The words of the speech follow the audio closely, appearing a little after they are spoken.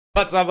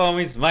What's up,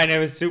 homies? My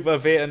name is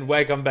ZuperFe and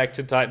welcome back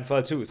to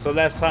Titanfall 2. So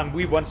last time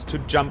we wanted to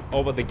jump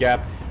over the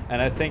gap,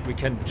 and I think we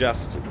can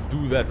just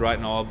do that right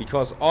now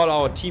because all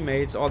our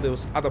teammates, all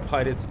those other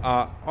pilots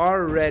are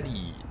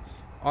already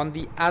on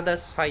the other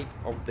side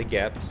of the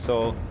gap.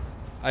 So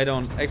I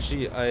don't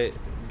really...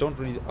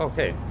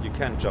 Okay, you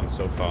can jump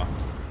so far.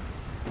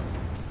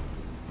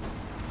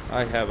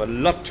 I have a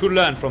lot to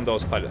learn from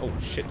those pilots. Oh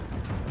shit.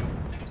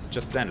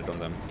 Just landed on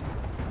them.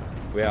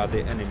 Where are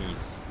the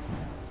enemies?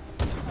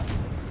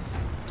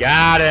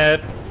 Got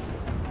it!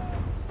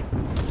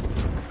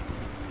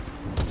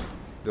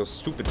 Those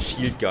stupid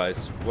shield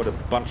guys. What a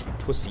bunch of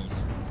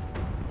pussies.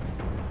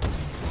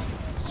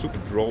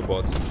 Stupid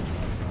robots.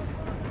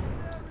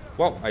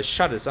 Wow, I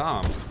shot his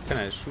arm. Can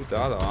I shoot the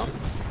other arm?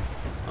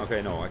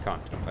 Okay, no, I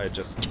can't. I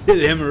just kill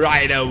him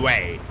right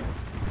away.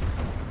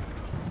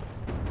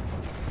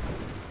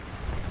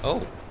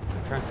 Oh,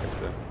 I can't get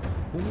them.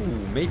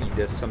 Ooh, maybe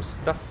there's some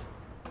stuff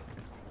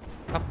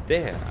up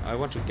there. I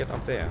want to get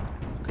up there.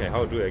 Okay,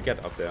 how do I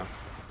get up there?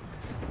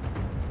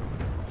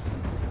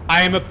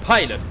 I am a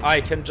pilot.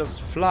 I can just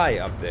fly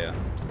up there.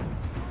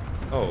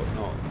 Oh,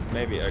 no.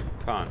 Maybe I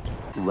can't.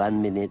 1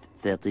 minute,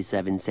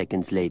 37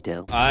 seconds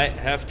later. I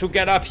have to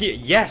get up here.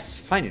 Yes,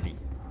 finally.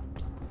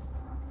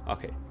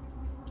 Okay.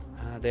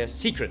 There are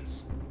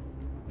secrets.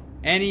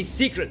 Any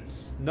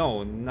secrets?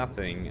 No,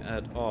 nothing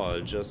at all.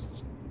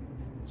 Just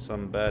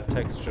some bad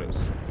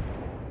textures.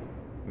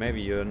 Maybe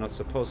you're not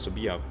supposed to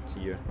be up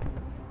here.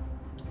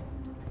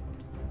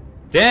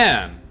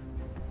 Damn!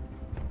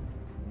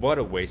 What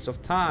a waste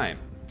of time.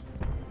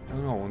 Oh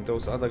no, and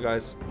those other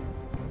guys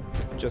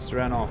just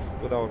ran off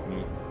without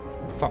me.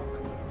 Fuck.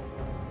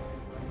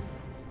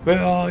 Where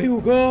are you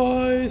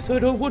guys? I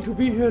don't want to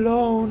be here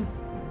alone.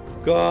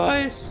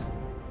 Guys?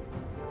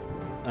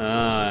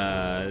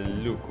 Ah,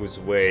 look who's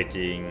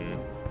waiting.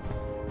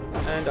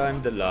 And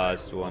I'm the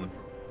last one.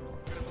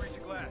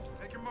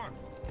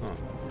 Oh.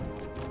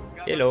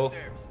 Hello.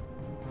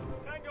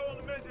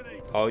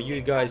 How are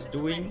you guys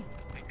doing?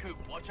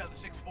 Watch how the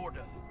 6-4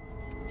 does it.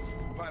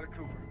 Pilot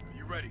Cooper, are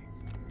you ready?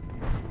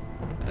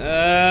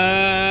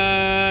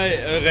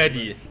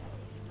 Ready.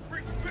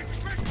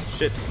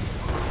 Shit.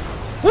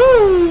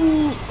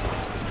 Woo!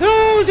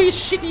 Throw these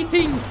shitty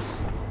things!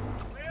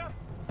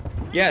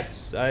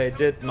 Yes, I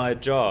did my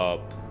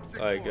job,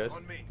 I guess.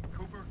 On me.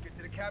 Cooper, get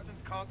to the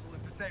captain's console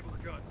and disable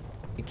the guns.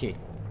 Okay,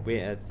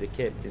 we're at the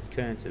captain's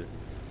console.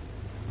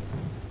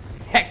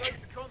 Hack!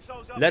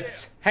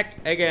 Let's hack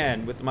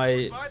again with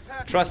my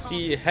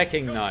trusty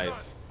hacking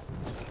knife.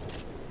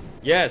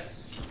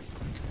 Yes.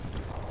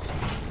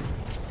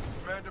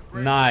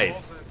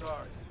 Nice.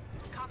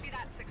 Copy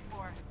that,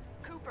 6-4.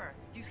 Cooper,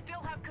 you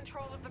still have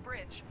control of the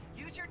bridge.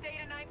 Use your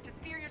data knife to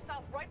steer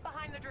yourself right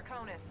behind the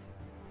Draconis.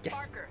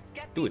 Yes. Parker,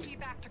 get Do BT it.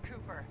 back to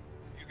Cooper.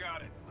 You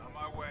got it. On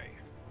my way.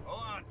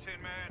 Hold on,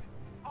 Tin Man.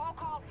 All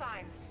call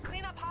signs.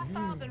 Clean up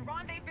hostiles and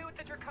rendezvous with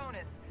the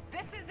Draconis.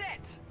 This is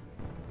it.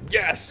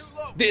 Yes,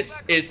 this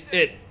is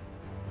it.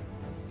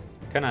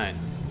 Can I?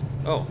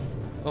 Oh,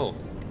 oh.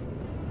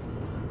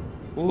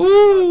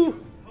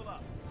 Ooh.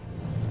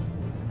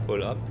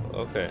 Pull up.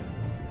 Okay.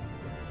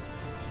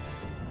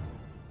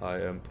 I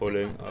am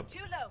pulling up.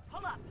 Too low.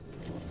 Pull up.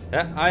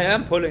 Yeah, I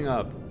am pulling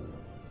up.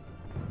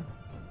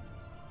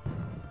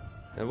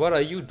 And what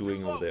are you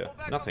doing over there?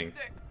 Nothing.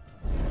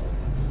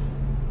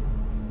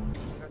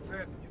 That's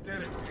it. You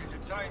did it. Use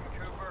your Titan,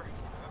 Cooper.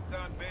 I'm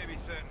done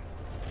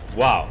babysitting.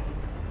 Wow.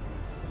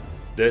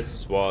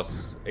 This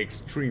was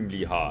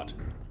extremely hard.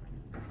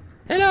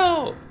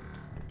 Hello!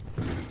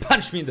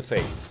 Punch me in the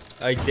face.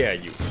 I dare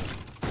you.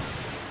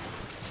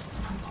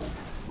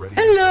 Ready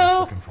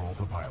Hello! to control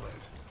the pilot.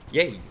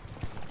 Yay.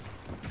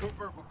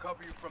 Cooper will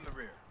cover you from the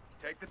rear.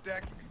 Take the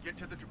deck and get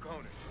to the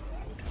Draconis.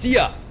 See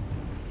ya!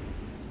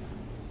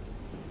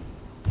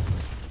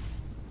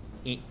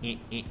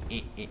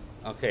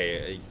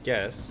 Okay, I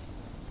guess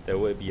there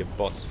will be a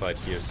boss fight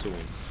here soon.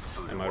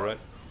 Am I right?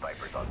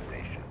 VIPER's on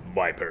station.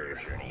 VIPER. Your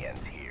journey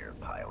ends here,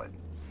 pilot.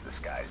 The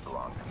skies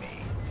belong to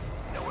me.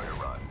 Nowhere to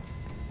run.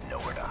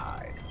 Nowhere to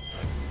hide.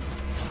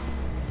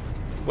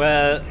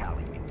 Well...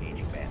 Tally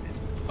engaging bandit.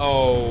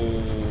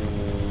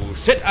 Oh...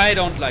 Shit, I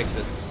don't like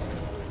this.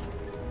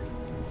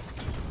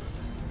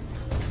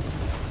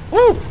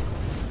 Woo!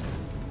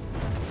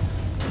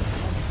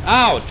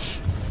 Ouch!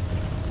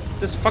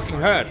 This fucking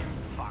hurt.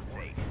 Fox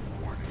 8.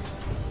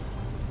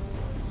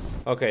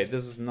 Okay,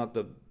 this is not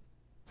the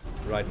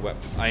right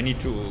weapon. I need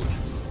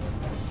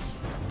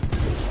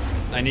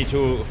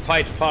to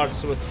fight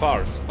farts with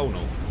farts. Oh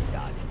no.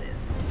 Dodge this.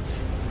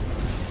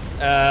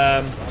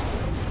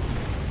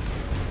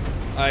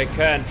 I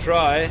can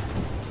try.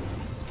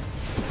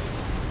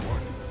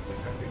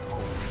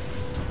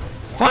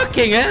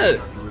 Fucking hell!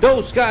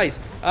 Those guys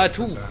are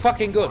too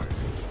fucking good.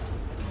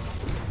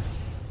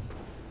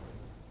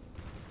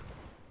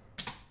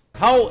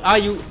 How are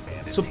you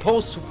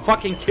supposed to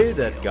fucking kill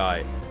that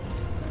guy?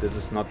 This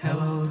is not...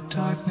 Hello,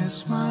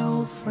 darkness, my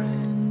old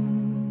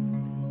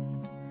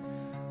friend.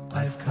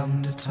 I've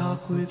come to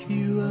talk with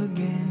you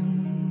again.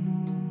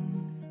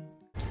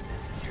 This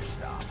is your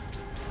stop.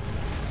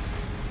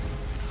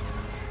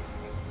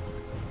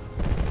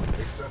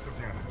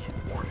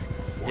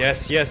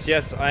 Yes, yes,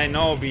 yes, I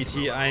know,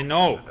 BT, I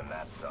know. Than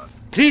that, son.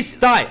 Please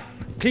die!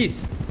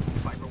 Please!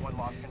 Viper 1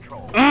 lost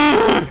control.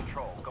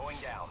 Control, going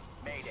down.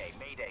 Mayday,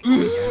 mayday,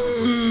 going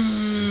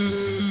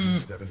down.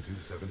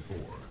 7274.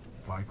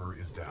 Viper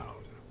is down.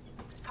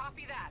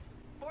 Copy that.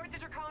 Board the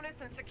Draconis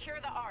and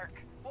secure the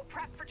Ark. We'll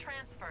prep for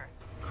transfer.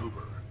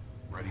 Cooper,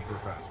 ready for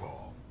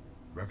fastball.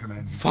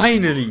 Recommend.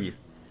 Finally!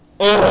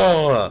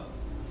 Oh!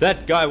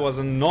 That guy was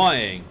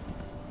annoying.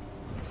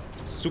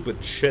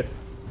 Stupid shit.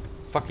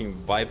 Fucking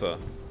Viper.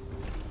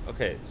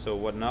 Okay, so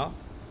what now?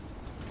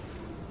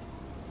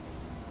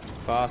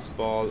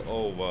 Fastball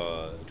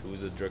over to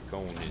the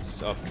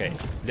Draconis. Okay,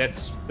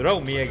 let's throw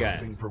me again.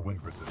 Testing for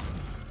wind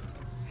resistance.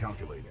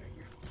 Calculating.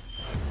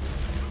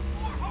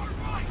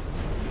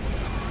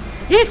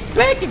 He's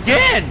back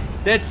again!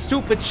 That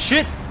stupid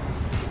shit!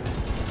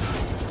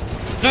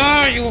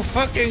 Die, you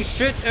fucking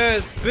shit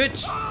ass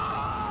bitch!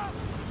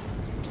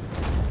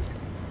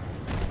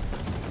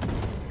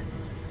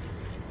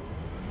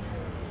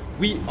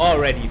 We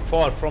already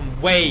fall from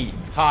way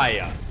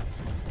higher.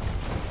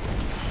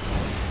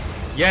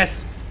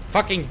 Yes!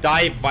 Fucking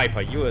die,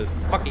 Viper, you a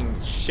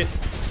fucking shit.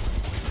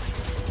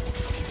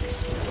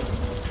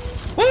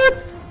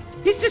 What?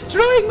 He's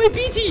destroying my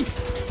BT!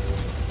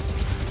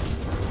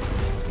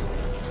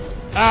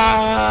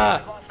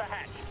 Ah! Lost the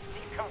hatch.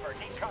 Need cover,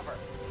 need cover.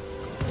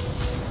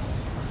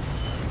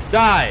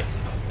 Die!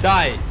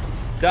 Die!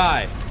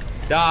 Die!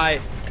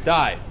 Die!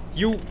 Die!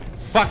 You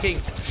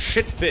fucking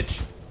shit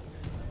bitch!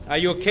 Are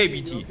you okay,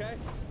 BT?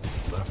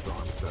 Left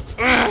on 7.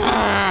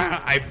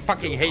 I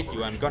fucking hate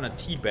you. I'm gonna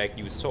teabag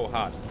you so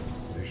hard.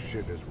 This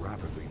ship is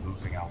rapidly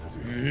losing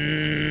altitude.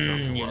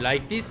 You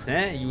like this,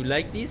 huh? You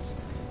like this?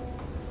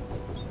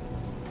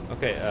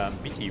 Okay,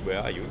 BT,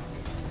 where are you?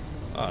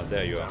 Ah,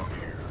 there you are.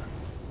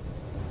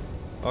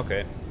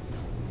 Okay.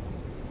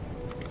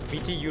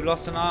 BT, you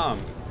lost an arm.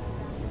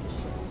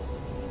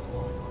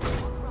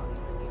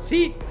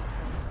 See?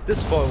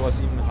 This fall was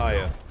even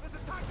higher.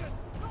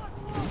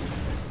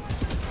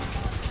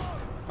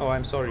 Oh,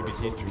 I'm sorry,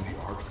 BT. Approaching the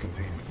Ark's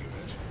containment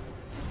unit.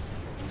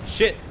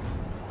 Shit!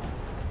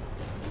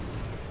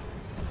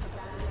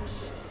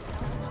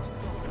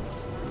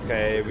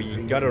 Okay, we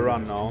Containment gotta unit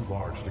run is now. Too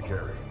large to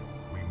carry.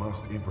 We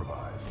must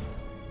improvise.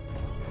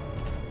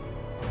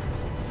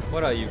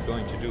 What are you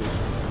going to do?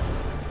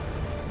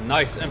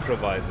 Nice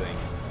improvising.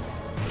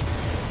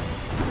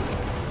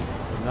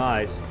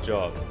 Nice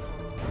job.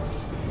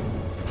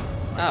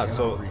 Ah, Cannot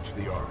so reach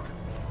the Ark.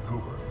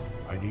 Cooper,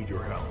 I need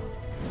your help.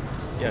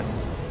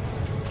 yes.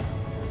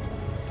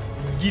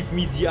 Give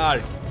me the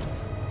arc.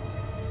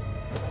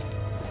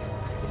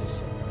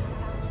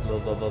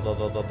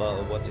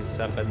 What is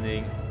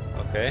happening?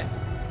 Okay.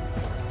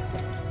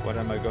 What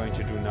am I going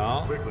to do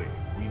now? Quickly,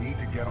 we need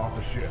to get off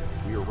the ship.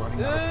 We are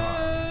running out of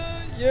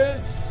time.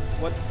 Yes.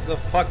 What the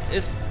fuck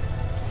is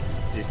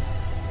this?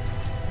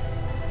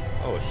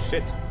 Oh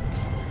shit.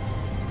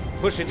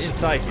 Push it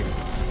inside him.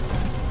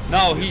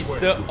 Now he's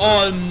the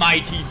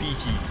almighty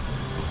BT.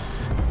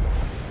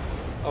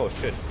 Oh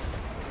shit.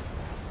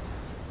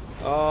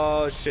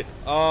 Oh shit.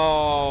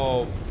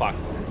 Oh fuck.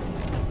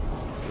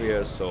 We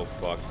are so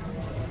fucked.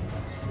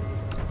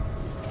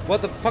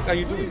 What the fuck are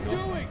you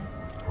doing?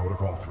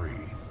 Protocol 3.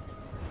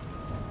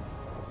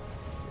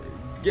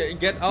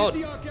 Get out.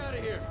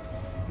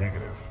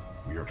 Negative.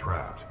 We are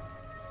trapped.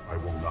 I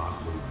will not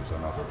lose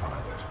another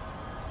pilot.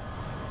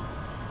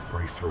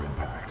 Brace for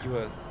impact. You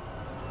are...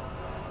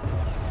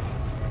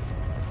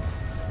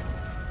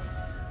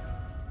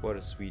 What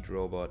a sweet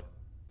robot.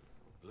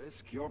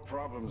 Blisk, your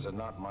problems are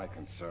not my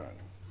concern.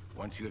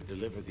 Once you have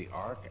delivered the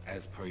Ark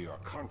as per your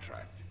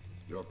contract,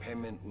 your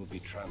payment will be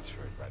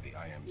transferred by the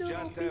IMC.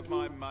 Just have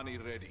my money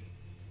ready.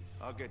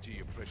 I'll get you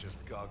your precious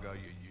cargo,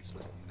 you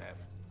useless nav.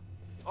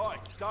 Oi,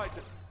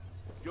 Titan.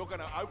 You're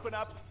gonna open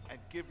up and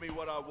give me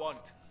what I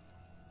want.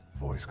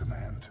 Voice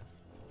command.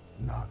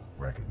 Not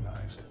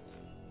recognized.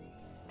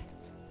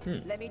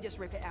 Let me just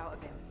rip it out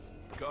of him.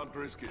 Can't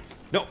risk it.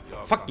 No,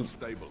 You're fuck you.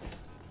 unstable.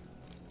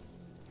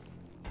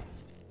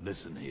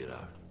 Listen, hero.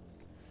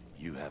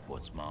 You have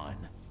what's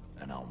mine,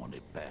 and I want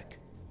it back.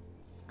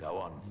 Go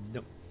on.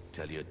 No.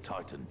 Tell your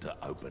Titan to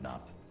open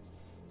up.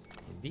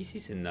 This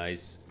is a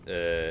nice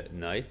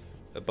knife.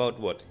 About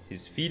what?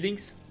 His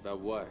feelings?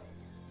 About what?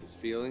 His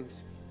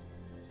feelings?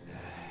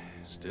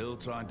 Still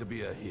trying to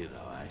be a hero,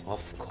 eh?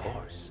 Of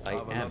course, I I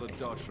have a am. lot of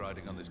dosh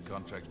riding on this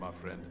contract, my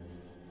friend.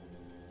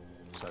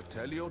 So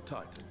tell your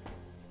Titan,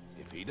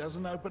 if he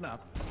doesn't open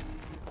up,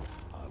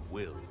 I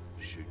will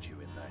shoot you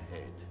in the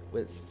head.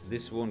 Well,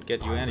 this won't get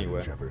you Pilot in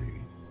anywhere.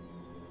 Jeopardy.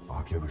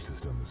 Ocular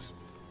systems.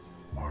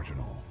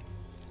 Marginal.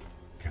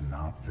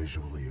 Cannot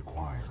visually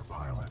acquire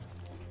pilot.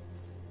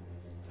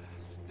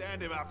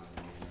 Stand him up.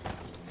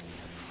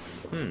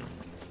 You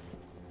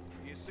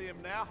see him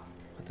now?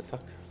 What the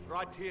fuck?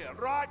 Right here,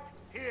 right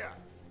here.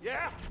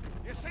 Yeah?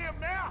 You see him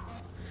now?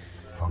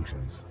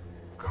 Functions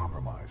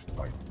compromised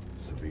by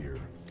severe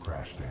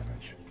crash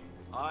damage.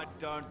 I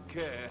don't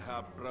care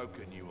how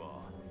broken you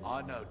are.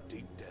 I know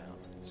deep down,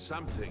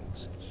 some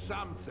things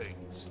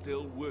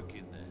still work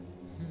in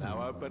there.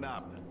 Now open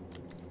up,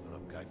 or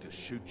I'm going to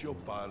shoot your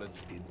pilot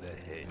in the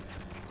head.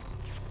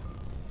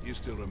 You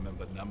still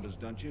remember numbers,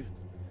 don't you?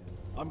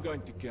 I'm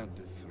going to count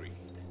to 3.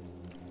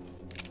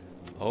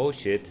 Oh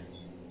shit.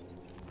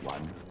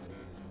 1.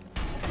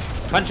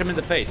 Punch him in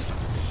the face.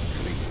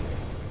 3.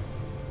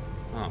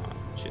 Oh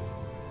shit.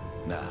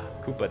 Nah.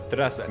 Cooper,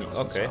 trust me.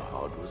 Okay. So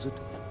hard, was it?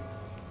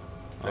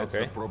 That's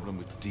Okay. the problem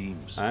with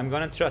teams. I'm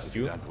gonna trust If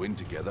you. you don't win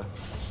together,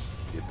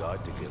 you die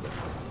together.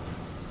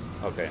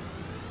 Okay.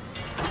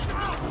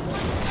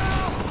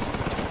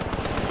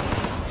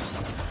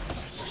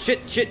 Shit,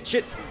 shit,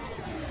 shit.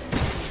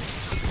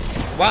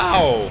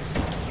 Wow.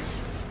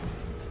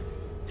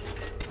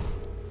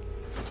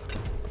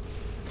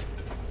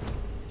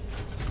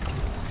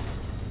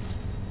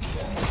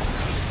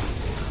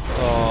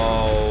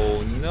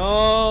 Oh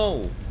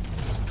no.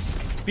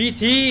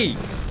 BT.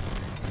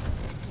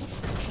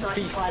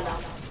 Nice try,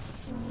 love.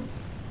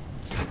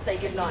 Say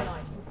goodnight.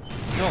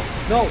 No,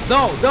 no,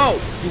 no, no.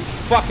 You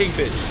fucking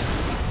bitch.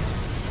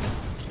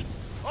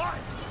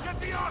 Alright, get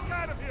the ark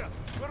out of here!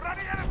 We're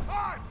running out of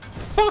time!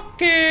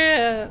 Fuck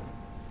it.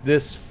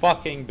 This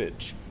fucking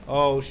bitch.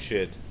 Oh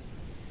shit.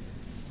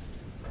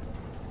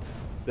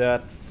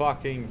 That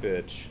fucking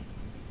bitch.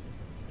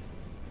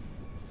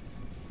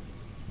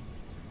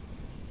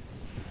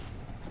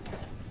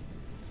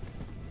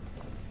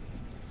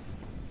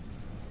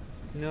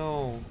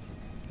 No.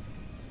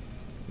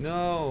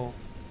 No.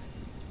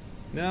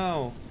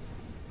 No.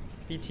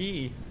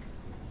 BT.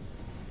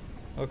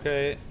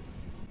 Okay.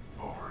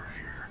 Over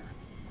here.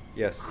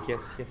 Yes,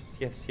 yes, yes,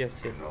 yes,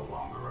 yes, yes. No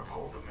longer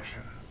uphold the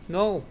mission.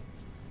 No.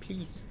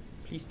 Please.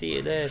 Please stay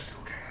alive.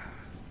 Still can.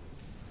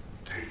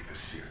 Take the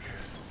circuit.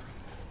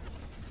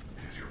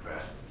 It is your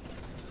best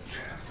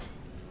chance.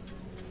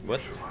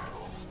 What?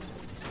 Survival.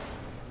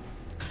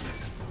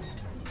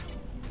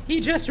 He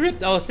just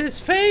ripped out his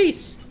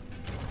face!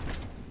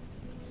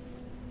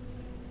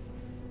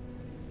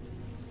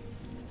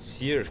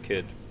 Seer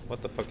kid.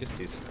 What the fuck is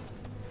this?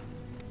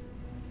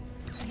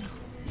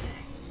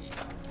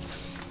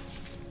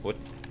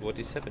 What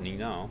is happening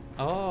now?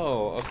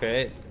 Oh,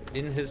 okay.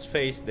 In his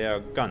face there are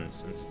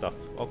guns and stuff.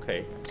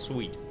 Okay,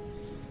 sweet.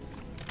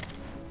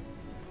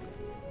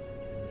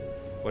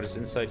 What is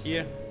inside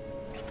here?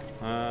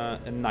 A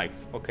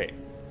knife. Okay.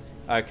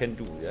 I can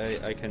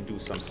do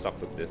some stuff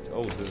with this.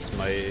 Oh, this is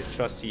my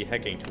trusty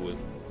hacking tool.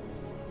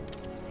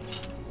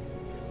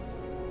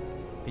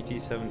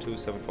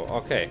 PT7274.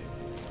 Okay.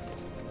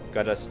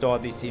 Gotta store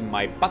this in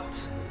my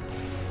butt.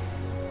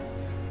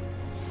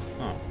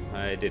 Oh,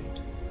 I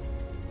didn't.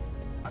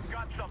 I've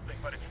got something,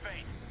 but it's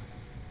faint.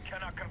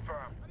 Cannot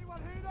confirm.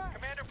 Anyone hear that?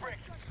 Commander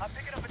Briggs, I'm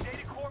picking up a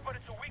data core, but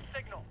it's a weak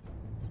signal.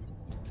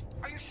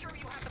 Are you sure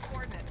you have the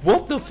coordinates?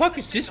 What the fuck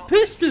is this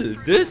pistol?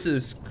 This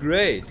is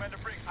great. Commander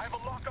Briggs, I have a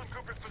lock on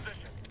Cooper's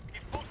position.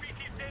 He's pulled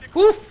BT's data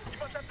core. Poof! He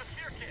must have the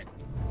seer kit.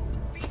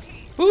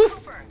 BT. Poof!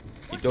 Cooper,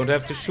 You what's don't your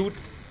have to status? shoot.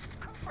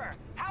 Cooper,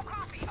 how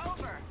copy?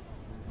 Over.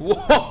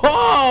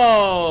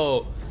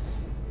 Whoa!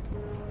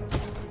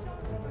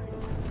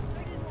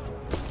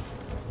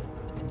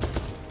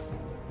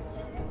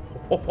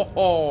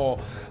 Oh,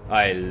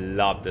 I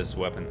love this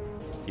weapon.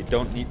 You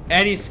don't need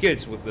any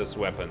skills with this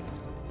weapon.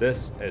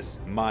 This is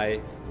my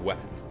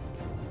weapon.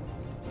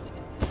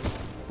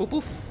 Poof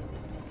poof.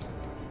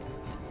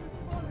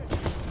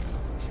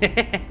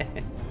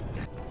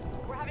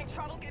 We're having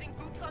trouble getting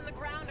boots on the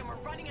ground and we're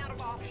running out of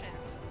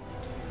options.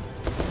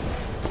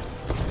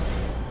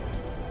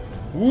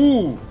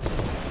 Ooh.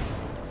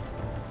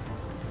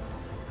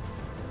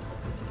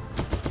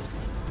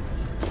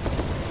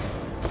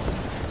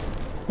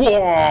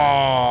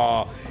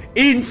 Whoa!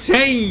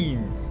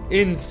 Insane!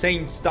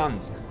 Insane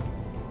stunts.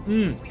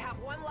 We have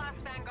one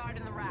last vanguard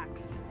in the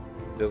racks.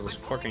 This is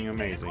fucking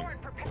amazing.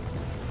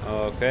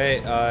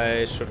 Okay,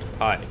 I should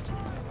hide.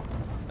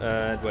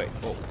 Wait.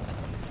 Oh.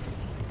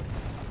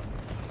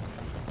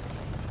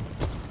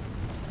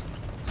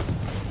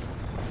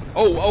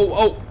 Oh, oh,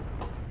 oh!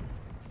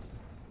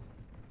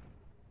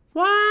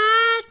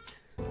 What?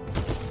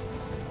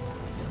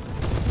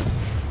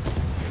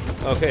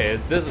 Okay,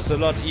 this is a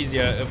lot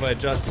easier if I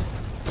just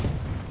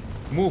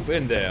move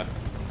in there.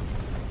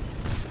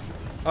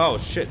 Oh,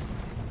 shit.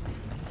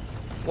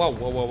 Whoa,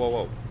 whoa, whoa, whoa,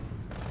 whoa.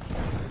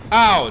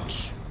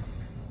 Ouch!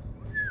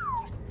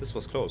 This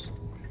was close.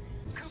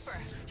 Cooper,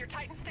 your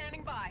Titan's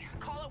standing by.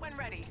 Call it when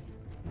ready.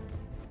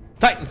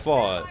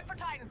 Titanfall! Stand by for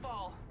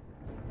Titanfall.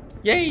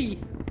 Yay!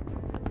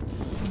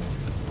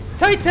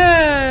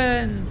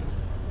 Titan!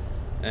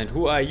 And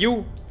who are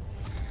you?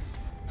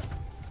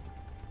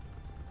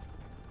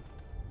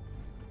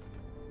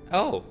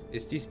 Oh,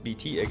 is this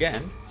BT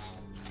again?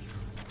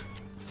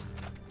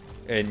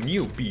 A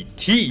new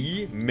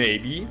BT,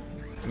 maybe?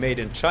 Made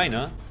in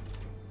China?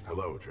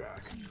 Hello,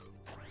 Jack.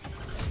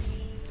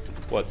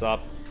 What's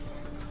up?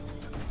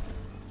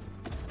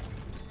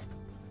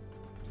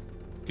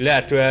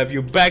 Glad to have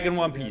you back in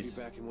one piece.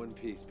 Back in one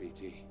piece,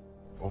 BT.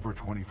 Over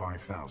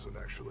 25,000,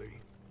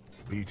 actually.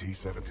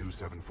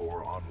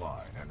 BT-7274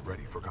 online and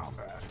ready for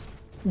combat.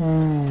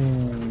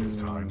 It is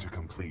time to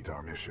complete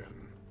our mission.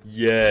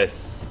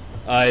 Yes,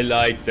 I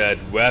like that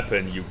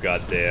weapon you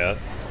got there.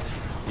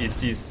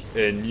 Is this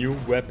a new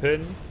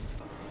weapon?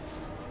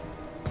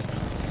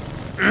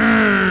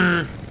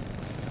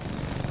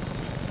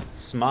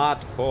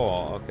 Smart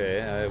core.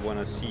 Okay, I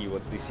wanna see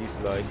what this is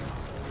like.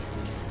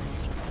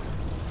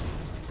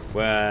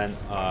 When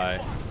I...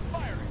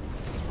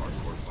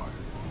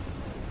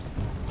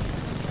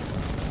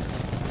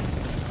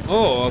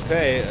 Oh,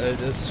 okay,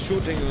 it's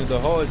shooting the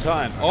whole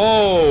time.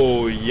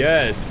 Oh,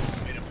 yes.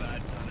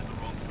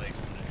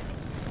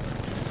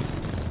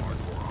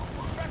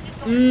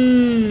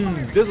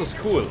 This is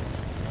cool.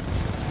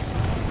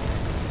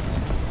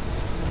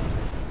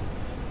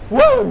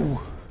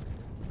 Whoa!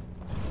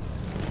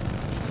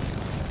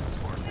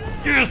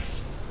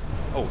 Yes!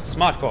 Oh,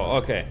 smart core,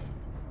 okay.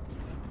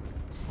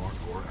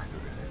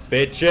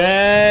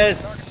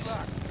 Bitches!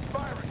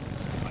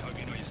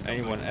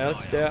 Anyone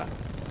else there?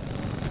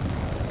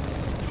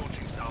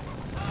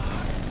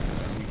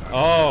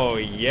 Oh,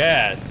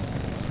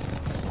 yes.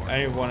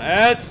 Anyone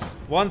else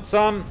want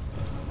some?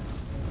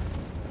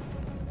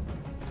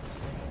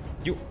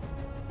 You.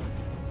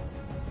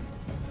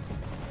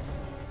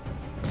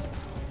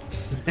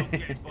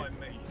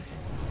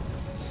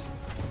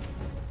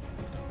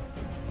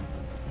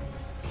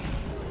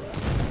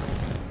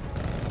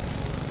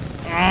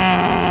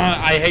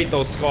 I hate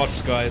those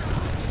scorched guys.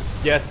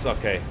 Yes,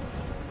 okay.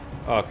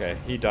 Okay,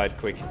 he died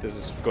quick. This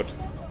is good.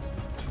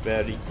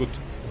 Very good.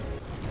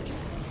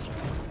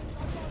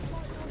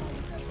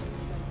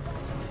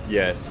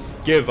 Yes,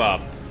 give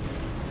up.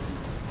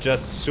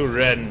 Just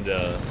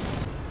surrender.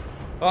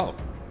 Oh.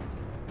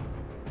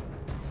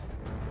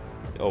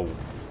 Oh.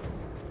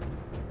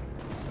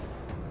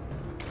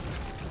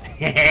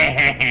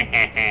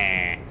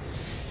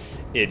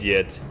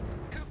 Idiot.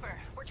 Cooper,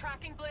 we're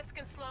tracking Blisk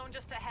and Sloan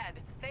just ahead.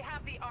 They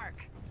have the Ark.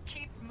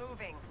 Keep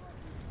moving.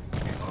 We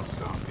must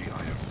stop the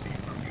IMC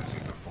from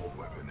using the full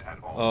weapon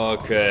at all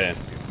costs. Okay.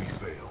 If we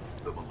fail,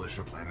 the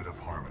militia planet of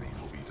Harmony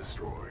will be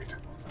destroyed.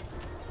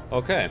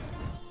 Okay.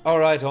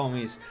 Alright,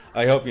 homies.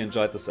 I hope you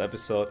enjoyed this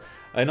episode.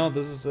 I know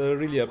this is a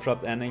really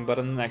abrupt ending, but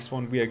in the next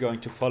one we are going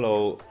to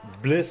follow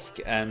Blisk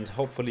and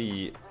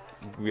hopefully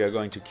we are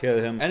going to kill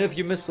him. And if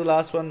you missed the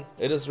last one,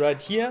 it is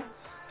right here.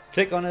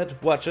 Click on it,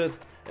 watch it,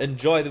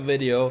 enjoy the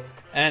video,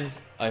 and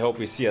I hope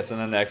we see us in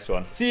the next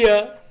one. See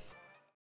ya!